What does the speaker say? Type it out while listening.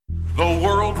the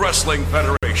World Wrestling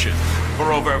Federation,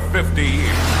 for over 50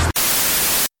 years.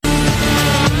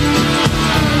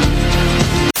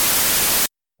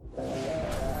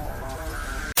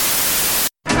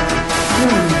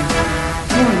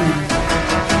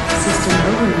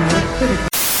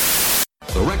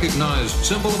 The recognized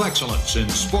symbol of excellence in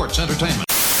sports entertainment.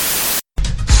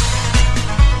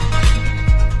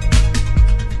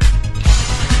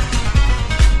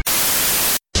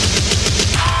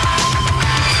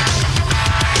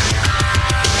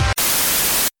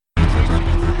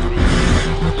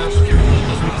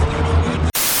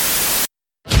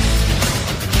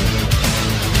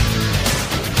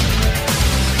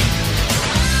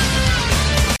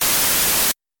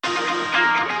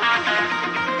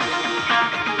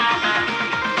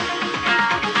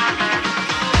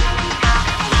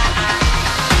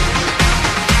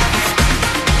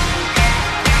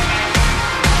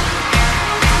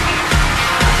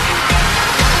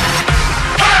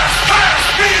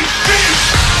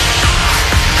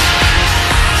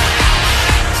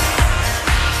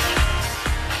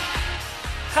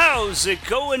 How's it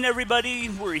going, everybody?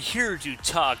 We're here to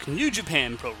talk New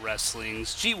Japan Pro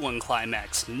Wrestling's G1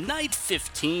 Climax Night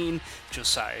 15.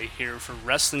 Josiah here for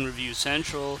Wrestling Review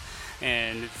Central,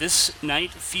 and this night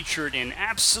featured an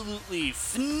absolutely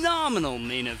phenomenal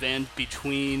main event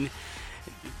between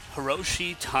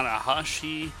Hiroshi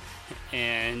Tanahashi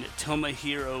and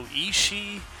Tomohiro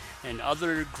Ishii.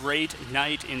 Another great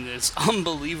night in this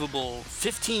unbelievable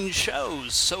 15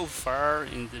 shows so far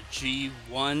in the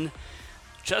G1.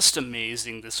 Just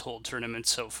amazing, this whole tournament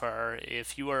so far.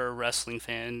 If you are a wrestling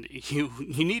fan, you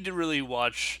need to really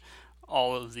watch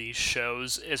all of these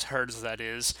shows, as hard as that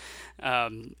is.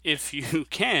 If you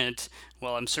can't,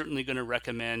 well, I'm certainly going to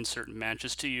recommend certain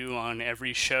matches to you on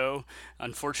every show.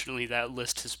 Unfortunately, that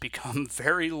list has become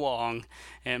very long,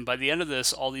 and by the end of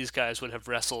this, all these guys would have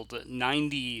wrestled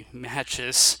 90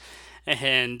 matches,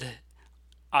 and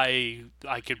I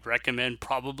could recommend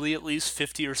probably at least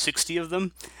 50 or 60 of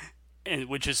them, and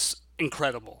which is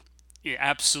incredible. Yeah,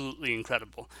 absolutely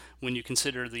incredible when you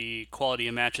consider the quality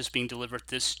of matches being delivered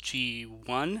this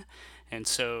G1. And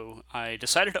so I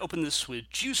decided to open this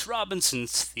with Juice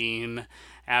Robinson's theme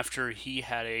after he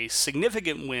had a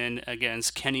significant win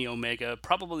against Kenny Omega,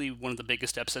 probably one of the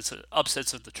biggest upsets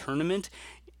of the tournament,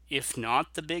 if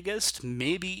not the biggest.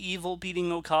 Maybe Evil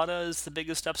beating Okada is the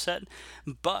biggest upset,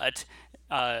 but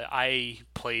I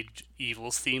played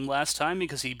Evil's theme last time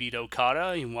because he beat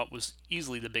Okada in what was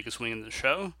easily the biggest win in the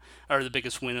show, or the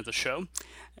biggest win of the show.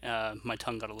 My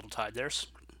tongue got a little tied there.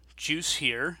 Juice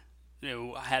here,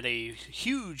 had a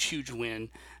huge win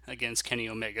against Kenny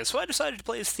Omega, so I decided to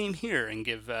play his theme here and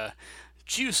give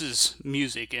Juice's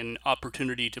music an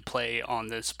opportunity to play on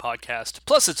this podcast.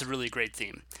 Plus, it's a really great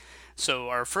theme. So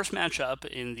our first matchup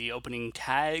in the opening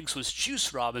tags was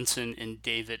Juice Robinson and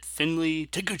David Finlay,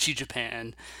 Taguchi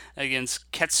Japan, against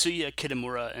Katsuya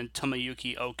Kitamura and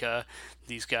Tomoyuki Oka.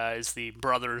 These guys, the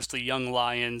brothers, the Young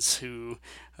Lions, who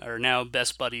are now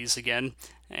best buddies again.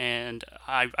 And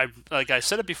I like I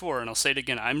said it before, and I'll say it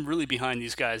again, I'm really behind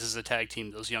these guys as a tag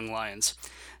team, those Young Lions.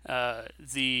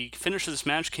 The finish of this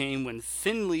match came when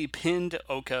Finlay pinned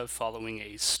Oka following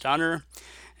a stunner.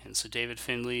 And so David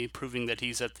Finlay proving that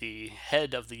he's at the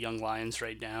head of the Young Lions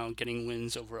right now, getting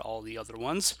wins over all the other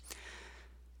ones.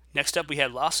 Next up, we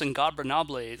had Los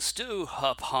Ingobernables to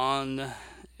Japan,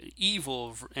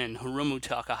 Evil and Hiromu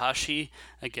Takahashi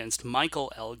against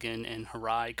Michael Elgin and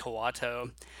Hirai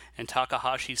Kawato. And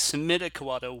Takahashi submitted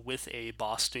Kawato with a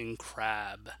Boston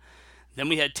Crab. Then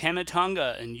we had Tama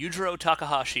Tonga and Yujiro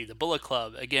Takahashi, the Bullet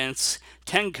Club, against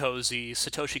Tenkozy,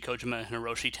 Satoshi Kojima, and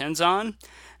Hiroshi Tenzan.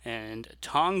 And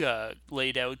Tonga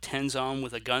laid out Tenzan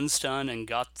with a gun stun and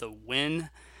got the win.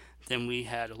 Then we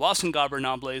had Los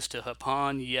Ingobernables to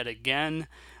Japan yet again,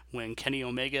 when Kenny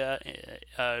Omega,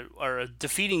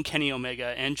 defeating Kenny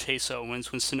Omega and Chase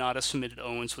Owens when Sonata submitted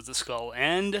Owens with the Skull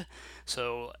End.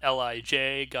 So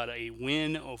LIJ got a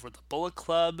win over the Bullet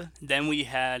Club. Then we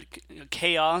had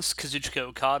Chaos, Kazuchika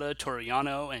Okada, Toru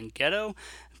Yano, and Gedo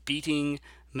beating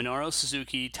Minoru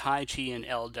Suzuki, Taichi, and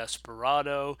El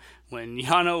Desperado when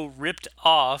Yano ripped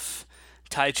off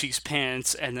Taichi's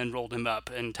pants and then rolled him up.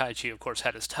 And Taichi, of course,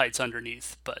 had his tights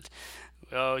underneath, but,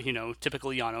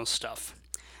 typical Yano stuff.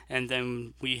 And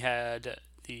then we had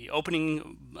the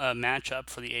opening matchup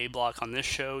for the A block on this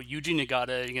show, Yuji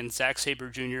Nagata against Zack Sabre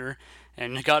Jr.,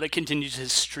 and Nagata continues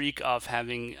his streak of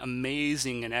having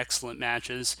amazing and excellent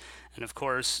matches. And of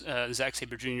course, Zack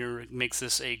Sabre Jr. makes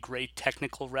this a great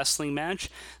technical wrestling match,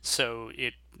 so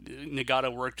it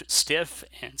Nagata worked stiff,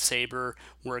 and Sabre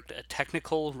worked a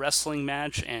technical wrestling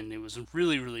match, and it was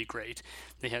really, really great.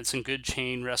 They had some good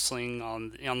chain wrestling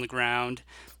on the ground.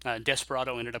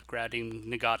 Desperado ended up grabbing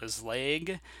Nagata's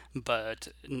leg, but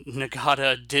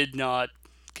Nagata did not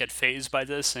get phased by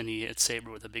this, and he hit Sabre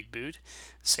with a big boot.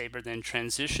 Sabre then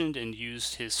transitioned and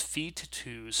used his feet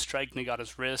to strike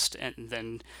Nagata's wrist, and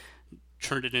then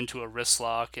turned it into a wrist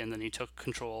lock, and then he took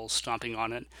control, stomping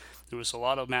on it. There was a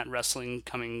lot of mat wrestling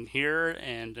coming here,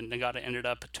 and Nagata ended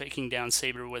up taking down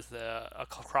Sabre with a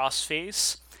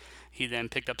crossface. He then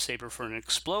picked up Sabre for an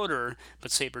exploder,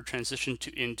 but Sabre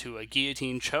transitioned into a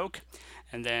guillotine choke,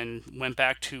 and then went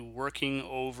back to working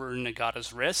over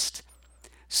Nagata's wrist.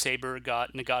 Sabre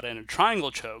got Nagata in a triangle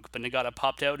choke, but Nagata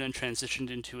popped out and transitioned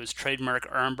into his trademark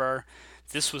armbar.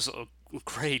 This was a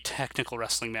great technical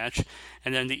wrestling match,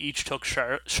 and then they each took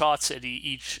shots at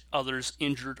each other's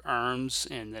injured arms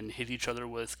and then hit each other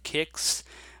with kicks.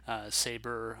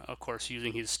 Sabre, of course,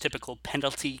 using his typical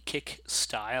penalty kick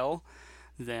style.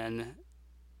 Then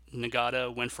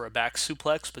Nagata went for a back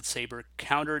suplex, but Sabre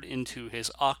countered into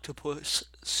his octopus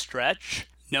stretch,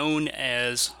 known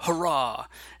as Hurrah!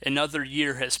 Another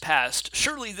year has passed.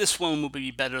 Surely this one will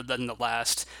be better than the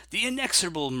last. The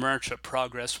inexorable march of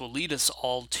progress will lead us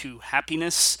all to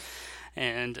happiness.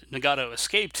 And Nagata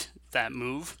escaped that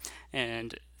move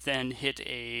and then hit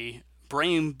a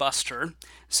brain buster.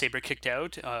 Sabre kicked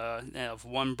out of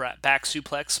one back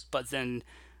suplex, but then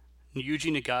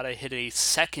Yuji Nagata hit a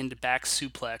second back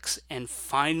suplex and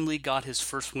finally got his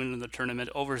first win in the tournament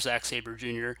over Zack Sabre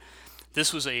Jr.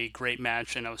 This was a great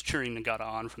match, and I was cheering Nagata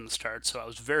on from the start, so I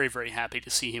was very, very happy to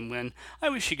see him win. I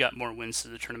wish he got more wins to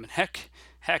the tournament.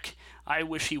 Heck, I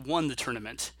wish he won the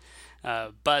tournament.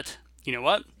 But, you know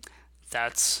what?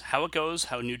 That's how it goes,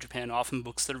 how New Japan often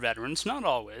books their veterans. Not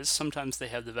always. Sometimes they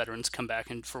have the veterans come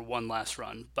back for one last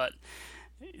run, but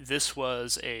this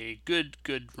was a good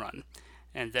run.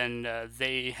 And then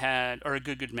they had, or a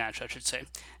good match, I should say.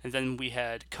 And then we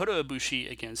had Kota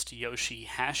Ibushi against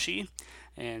Yoshi-Hashi,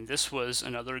 and this was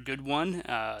another good one.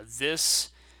 The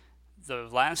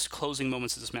last closing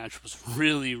moments of this match was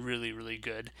really, really, really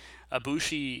good.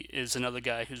 Ibushi is another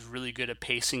guy who's really good at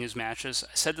pacing his matches.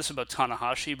 I said this about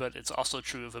Tanahashi, but it's also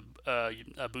true of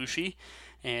Ibushi.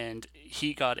 And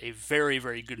he got a very,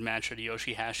 very good match at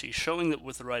Yoshi-Hashi, showing that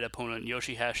with the right opponent,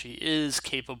 Yoshi-Hashi is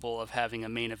capable of having a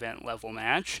main event level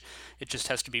match. It just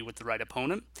has to be with the right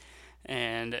opponent.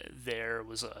 And there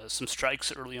was some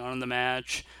strikes early on in the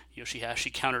match.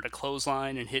 Yoshi-Hashi countered a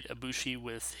clothesline and hit Ibushi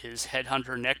with his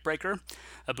headhunter neckbreaker.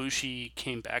 Ibushi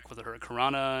came back with a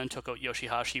hurricanrana and took out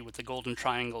Yoshi-Hashi with the golden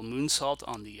triangle moonsault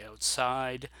on the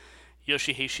outside.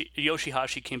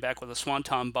 Yoshi-Hashi came back with a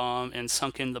swanton bomb and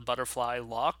sunk in the butterfly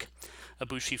lock.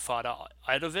 Ibushi fought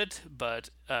out of it, but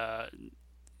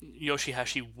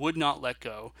Yoshi-Hashi would not let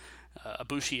go.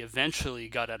 Ibushi eventually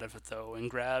got out of it, though, and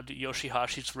grabbed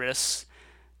Yoshi-Hashi's wrists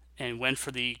and went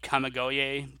for the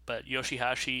Kamigoye, but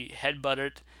Yoshi-Hashi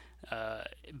headbutted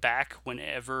back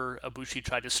whenever Ibushi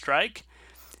tried to strike.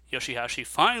 Yoshi-Hashi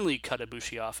finally cut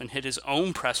Ibushi off and hit his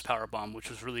own press powerbomb, which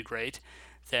was really great.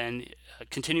 Then,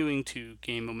 continuing to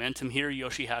gain momentum here,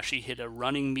 Yoshi-Hashi hit a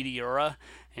running Meteora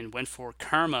and went for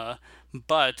Karma,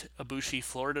 but Ibushi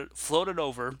floated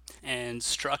over and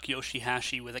struck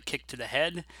Yoshi-Hashi with a kick to the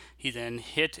head. He then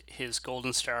hit his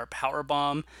Golden Star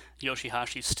powerbomb.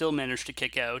 Yoshi-Hashi still managed to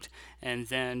kick out, and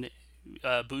then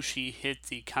Ibushi hit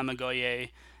the Kamigoye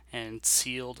and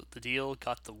sealed the deal,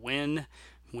 got the win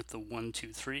with the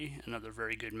 1-2-3. Another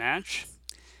very good match.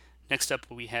 Next up,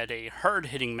 we had a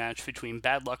hard-hitting match between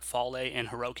Bad Luck Fale and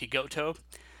Hiroki Goto.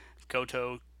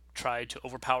 Goto tried to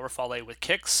overpower Fale with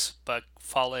kicks, but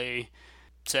Fale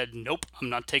said, "Nope, I'm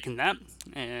not taking that,"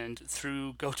 and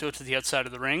threw Goto to the outside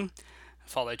of the ring.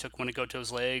 Fale took one of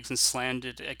Goto's legs and slammed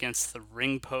it against the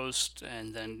ring post,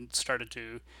 and then started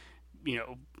to,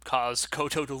 cause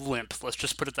Goto to limp. Let's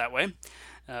just put it that way.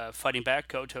 Fighting back,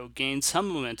 Goto gained some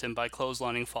momentum by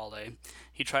clotheslining Fale.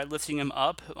 He tried lifting him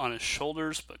up on his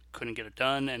shoulders, but couldn't get it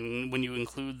done, and when you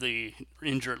include the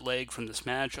injured leg from this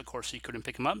match, of course he couldn't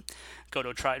pick him up.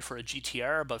 Goto tried for a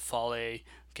GTR, but Fale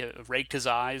raked his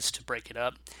eyes to break it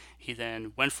up. He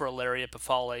then went for a lariat, but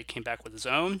Fale came back with his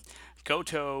own.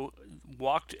 Goto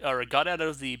got out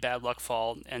of the Bad Luck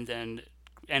Fall, and then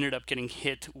ended up getting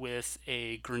hit with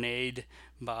a grenade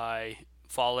by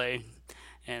Fale,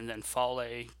 and then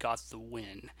Fale got the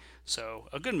win. So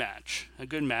a good match.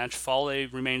 Fale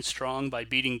remained strong by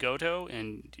beating Goto,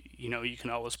 and you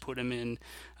can always put him in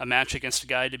a match against a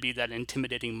guy to be that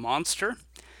intimidating monster.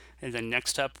 And then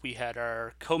next up, we had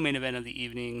our co-main event of the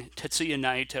evening, Tetsuya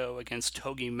Naito against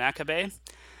Togi Makabe.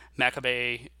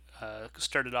 Makabe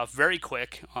started off very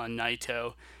quick on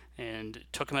Naito and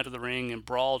took him out of the ring and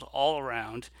brawled all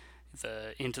around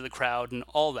into the crowd and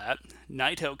all that.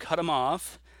 Naito cut him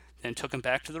off, then took him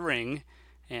back to the ring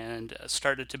and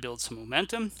started to build some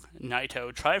momentum.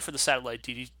 Naito tried for the satellite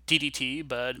DDT,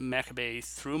 but Makabe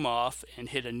threw him off and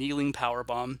hit a kneeling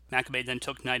powerbomb. Makabe then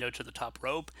took Naito to the top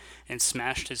rope and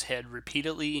smashed his head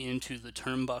repeatedly into the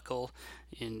turnbuckle.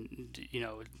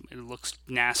 It looks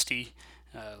nasty.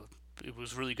 It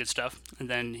was really good stuff. And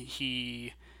then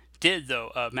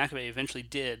Makabe eventually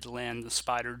did land the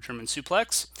spider German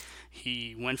suplex.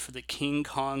 He went for the King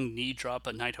Kong knee drop,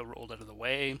 but Naito rolled out of the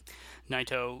way.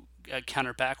 Naito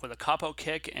countered back with a capo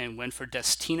kick and went for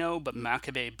Destino, but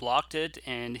Makabe blocked it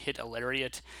and hit a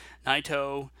lariat.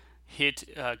 Naito hit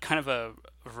kind of a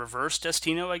reverse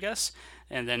Destino, I guess,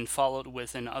 and then followed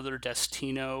with another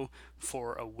Destino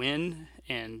for a win.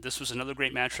 And this was another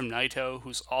great match from Naito,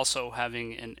 who's also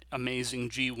having an amazing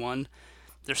G1.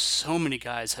 There's so many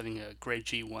guys having a great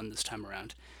G1 this time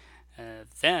around.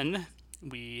 Then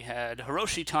we had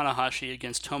Hiroshi Tanahashi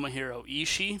against Tomohiro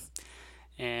Ishii,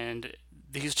 and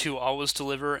these two always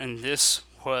deliver, and this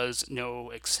was no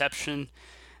exception.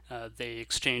 They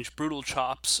exchanged brutal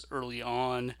chops early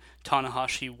on.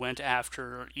 Tanahashi went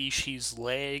after Ishii's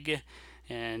leg,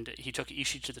 and he took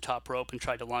Ishii to the top rope and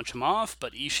tried to launch him off,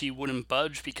 but Ishii wouldn't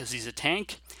budge because he's a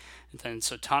tank.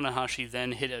 So Tanahashi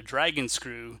then hit a dragon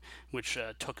screw, which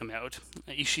took him out.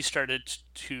 Ishii started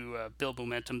to build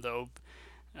momentum, though,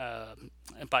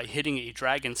 by hitting a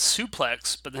dragon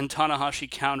suplex, but then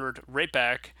Tanahashi countered right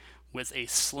back with a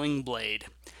sling blade.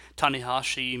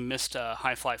 Tanahashi missed a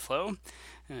high fly flow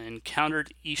and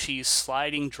countered Ishii's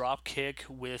sliding drop kick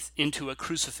into a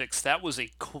crucifix. That was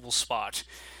a cool spot.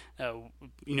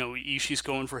 Ishii's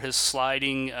going for his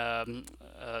sliding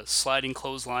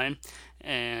clothesline,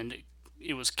 and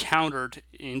it was countered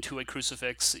into a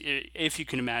crucifix, if you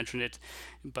can imagine it,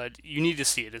 but you need to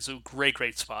see it. It's a great,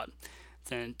 great spot.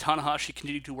 Then Tanahashi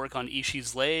continued to work on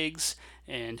Ishii's legs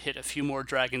and hit a few more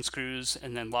dragon screws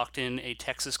and then locked in a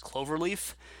Texas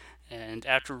cloverleaf. And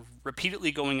after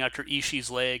repeatedly going after Ishii's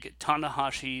leg,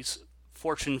 Tanahashi's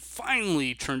fortune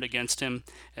finally turned against him,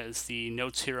 as the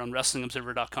notes here on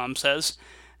WrestlingObserver.com says.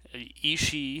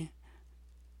 Ishii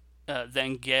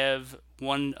then gave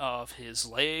one of his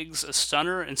legs a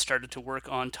stunner and started to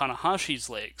work on Tanahashi's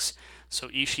legs. So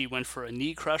Ishii went for a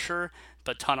knee crusher,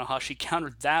 but Tanahashi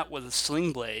countered that with a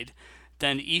sling blade.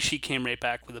 Then Ishii came right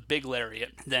back with a big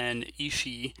lariat. Then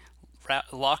Ishii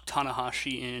locked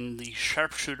Tanahashi in the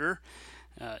sharpshooter,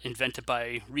 invented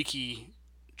by Riki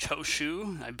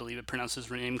Choshu, I believe it pronounces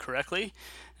her name correctly,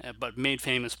 but made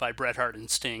famous by Bret Hart and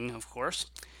Sting, of course.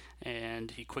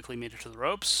 And he quickly made it to the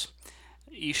ropes.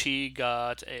 Ishii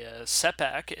got a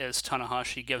setback as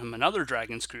Tanahashi gave him another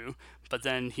dragon screw, but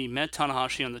then he met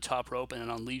Tanahashi on the top rope and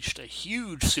unleashed a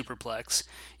huge superplex.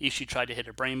 Ishii tried to hit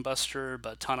a brainbuster,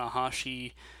 but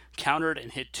Tanahashi countered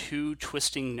and hit two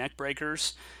twisting neck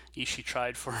breakers. Ishii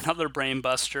tried for another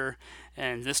brainbuster,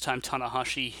 and this time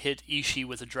Tanahashi hit Ishii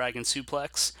with a dragon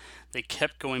suplex. They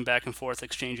kept going back and forth,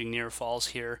 exchanging near falls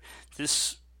here.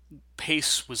 This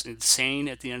pace was insane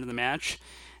at the end of the match,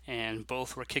 and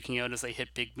both were kicking out as they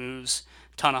hit big moves.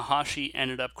 Tanahashi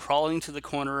ended up crawling to the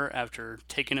corner after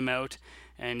taking him out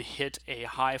and hit a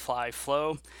high fly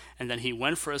flow, and then he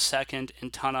went for a second,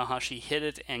 and Tanahashi hit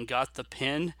it and got the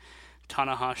pin.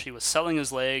 Tanahashi was selling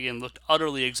his leg and looked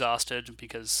utterly exhausted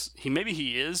because maybe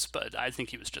he is, but I think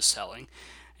he was just selling.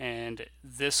 And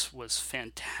this was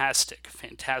fantastic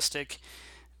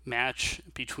match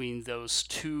between those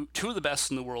two of the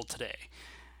best in the world today,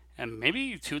 and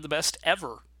maybe two of the best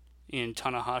ever in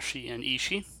Tanahashi and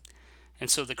Ishii. And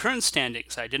so the current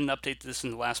standings, I didn't update this in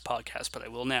the last podcast, but I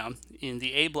will now. In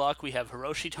the A block, we have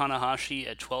Hiroshi Tanahashi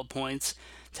at 12 points,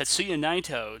 Tetsuya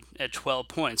Naito at 12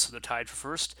 points, so they're tied for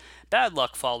first. Bad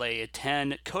Luck Fale at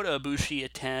 10, Kota Ibushi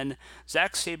at 10,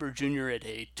 Zack Sabre Jr. at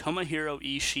 8, Tomohiro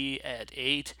Ishii at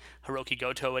 8, Hiroki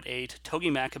Goto at 8,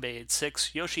 Togi Makabe at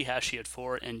 6, Yoshihashi at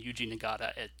 4, and Yuji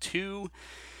Nagata at 2.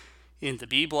 In the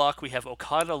B block, we have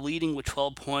Okada leading with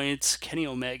 12 points, Kenny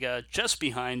Omega just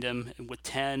behind him with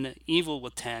 10, Evil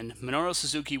with 10, Minoru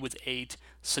Suzuki with 8,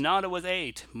 Sonata with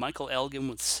 8, Michael Elgin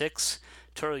with 6,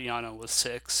 Toru Yano with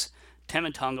 6, Tama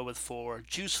Tonga with 4,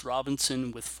 Juice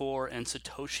Robinson with 4, and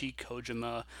Satoshi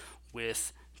Kojima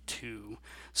with 2.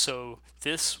 So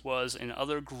this was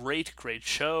another great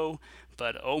show.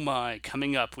 But oh my,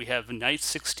 coming up, we have Night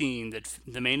 16,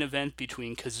 the main event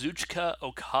between Kazuchika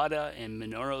Okada and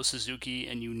Minoru Suzuki,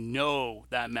 and you know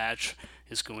that match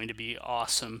is going to be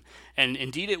awesome. And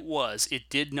indeed it was. It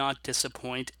did not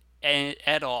disappoint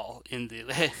at all.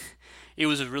 It it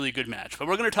was a really good match. But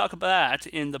we're going to talk about that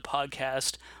in the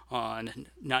podcast on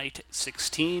night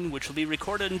 16, which will be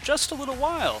recorded in just a little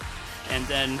while. And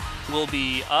then we'll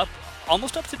be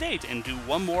almost up to date, and do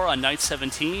one more on night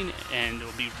 17, and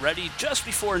it'll be ready just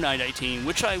before night 18,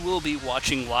 which I will be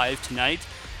watching live tonight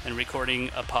and recording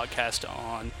a podcast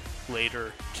on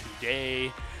later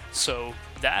today. So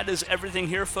that is everything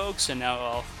here, folks, and now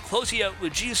I'll close you out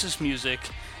with Jesus music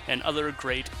and other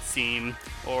great theme,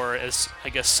 or as I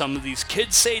guess some of these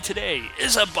kids say today,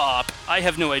 is a bop. I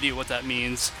have no idea what that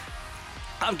means.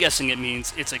 I'm guessing it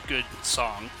means it's a good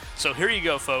song. So here you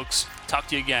go, folks. Talk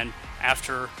to you again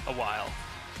after a while.